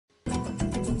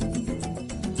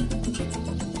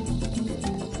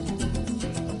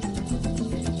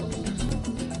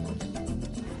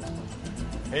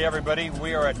Hey everybody,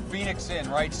 we are at Phoenix Inn,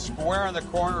 right square on the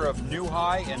corner of New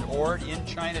High and Ord in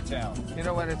Chinatown. You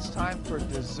know, when it's time for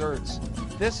desserts,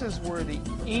 this is where the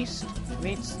East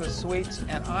meets the sweets,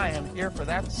 and I am here for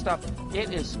that stuff.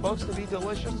 It is supposed to be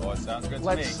delicious. Oh, it sounds good to me.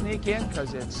 Let's sneak in,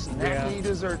 because it's snacky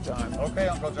dessert time. Okay,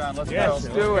 Uncle John, let's Yes, go. let's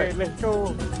do it. Let's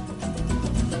go.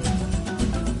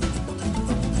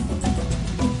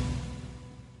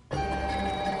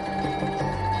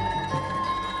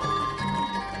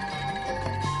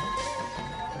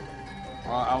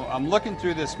 I'm looking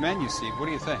through this menu, Steve. What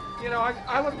do you think? You know,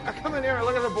 I come in here, I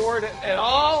look at the board, and it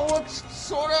all looks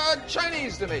sort of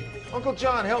Chinese to me. Uncle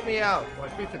John, help me out. What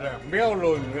is it?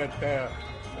 Melon with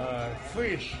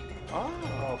fish.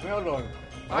 Oh, Melon.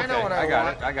 I know Okay, what I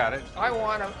want. I got it. I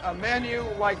want a menu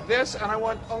like this, and I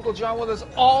want Uncle John with us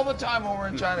all the time when we're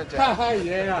in Chinatown.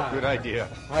 Yeah. Good idea.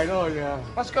 I know, yeah.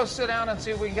 Let's go sit down and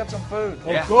see if we can get some food.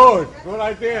 Oh, Yeah. good. Good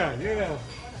idea. Yeah.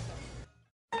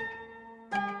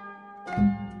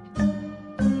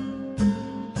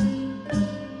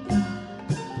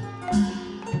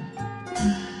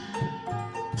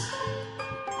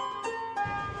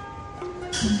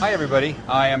 Hi everybody,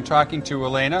 I am talking to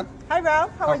Elena. Hi,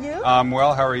 Ralph. How are you? I'm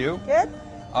well, how are you? Good.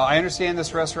 I understand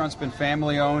this restaurant's been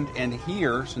family owned and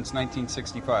here since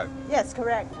 1965. Yes,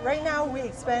 correct. Right now we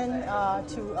expand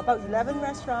to about 11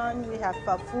 restaurants. We have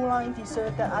full line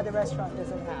dessert that other restaurant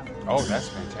doesn't have. Oh, that's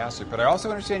fantastic. But I also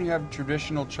understand you have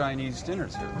traditional Chinese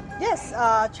dinners here. Yes,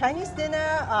 Chinese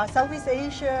dinner, Southeast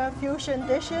Asia fusion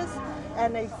dishes,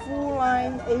 and a full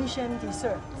line Asian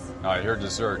desserts. I heard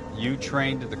dessert. You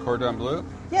trained at the Cordon Bleu?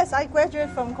 Yes, I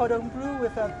graduated from Cordon Bleu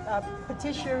with a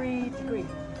patisserie degree.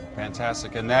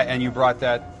 Fantastic. And you brought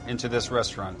that into this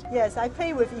restaurant? Yes, I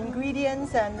play with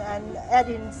ingredients and add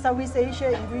in Southeast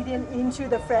Asia ingredient into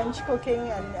the French cooking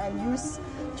and use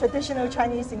traditional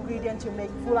Chinese ingredient to make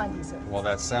full line dessert. Well,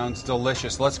 that sounds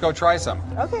delicious. Let's go try some.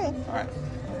 Okay. All right.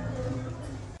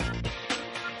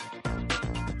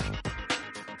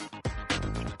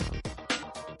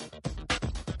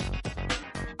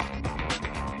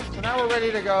 So now we're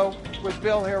ready to go with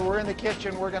Bill here. We're in the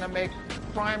kitchen. We're going to make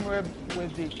prime rib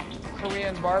with the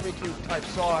Korean barbecue type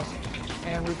sauce,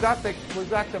 and we've got the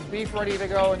beef ready to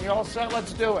go. And you all set?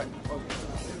 Let's do it.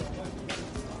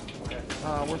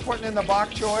 We're putting in the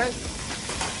bok choy,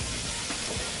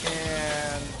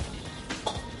 and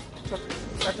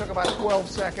that took about 12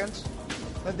 seconds.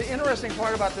 But the interesting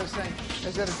part about this thing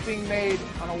is that it's being made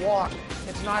on a wok.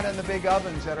 It's not in the big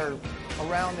ovens that are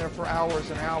around there for hours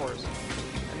and hours.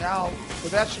 And now the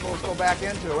vegetables go back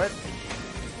into it.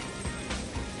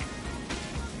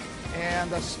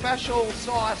 And a special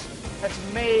sauce that's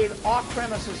made off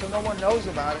premises so no one knows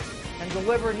about it and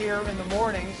delivered here in the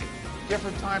mornings,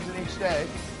 different times in each day.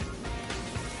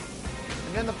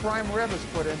 And then the prime rib is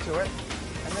put into it.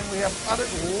 And then we have other,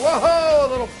 whoa, a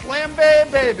little flambe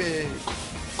baby.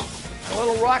 A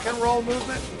little rock and roll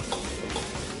movement.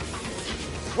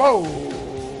 Whoa.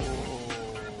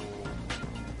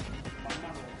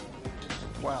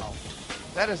 Wow.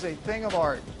 That is a thing of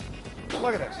art.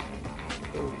 Look at this.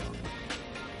 Ooh.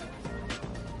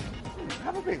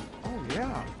 Have a big, oh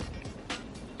yeah.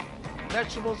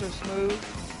 Vegetables are smooth.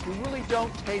 You really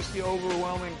don't taste the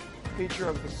overwhelming feature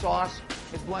of the sauce.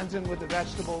 It blends in with the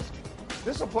vegetables.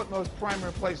 This will put most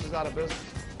primary places out of business.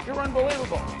 You're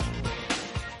unbelievable.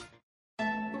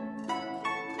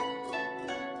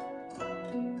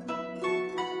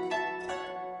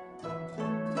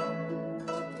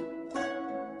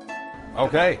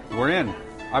 Okay, we're in.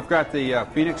 I've got the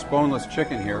Phoenix boneless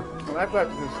chicken here. And I've got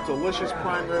this delicious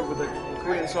prime rib with the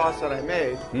Korean sauce that I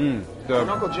made. And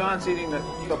Uncle John's eating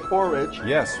the porridge.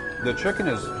 Yes, the chicken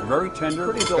is very tender.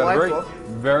 Pretty It's got a delightful.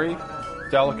 very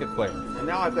delicate flavor. And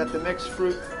now I've got the mixed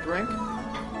fruit drink.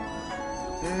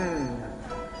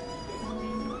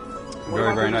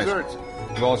 Very nice. Desserts?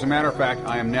 Well, as a matter of fact,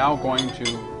 I am now going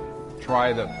to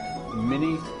try the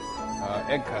mini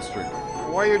egg custard.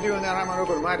 While you're doing that, I'm going to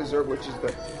go to my dessert, which is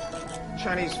the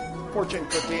Chinese fortune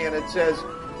cookie, and it says,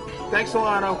 "Thanks a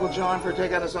lot, Uncle John, for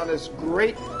taking us on this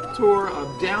great tour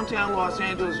of downtown Los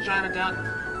Angeles,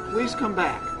 Chinatown. Please come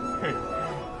back."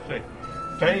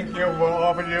 Thank you for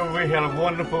all of you. We had a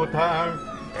wonderful time.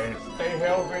 And stay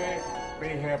healthy. Be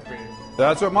happy.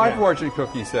 That's what my fortune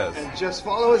cookie says. And just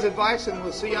follow his advice, and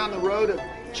we'll see you on the road of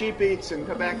cheap eats, and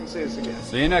come back and see us again.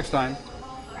 See you next time.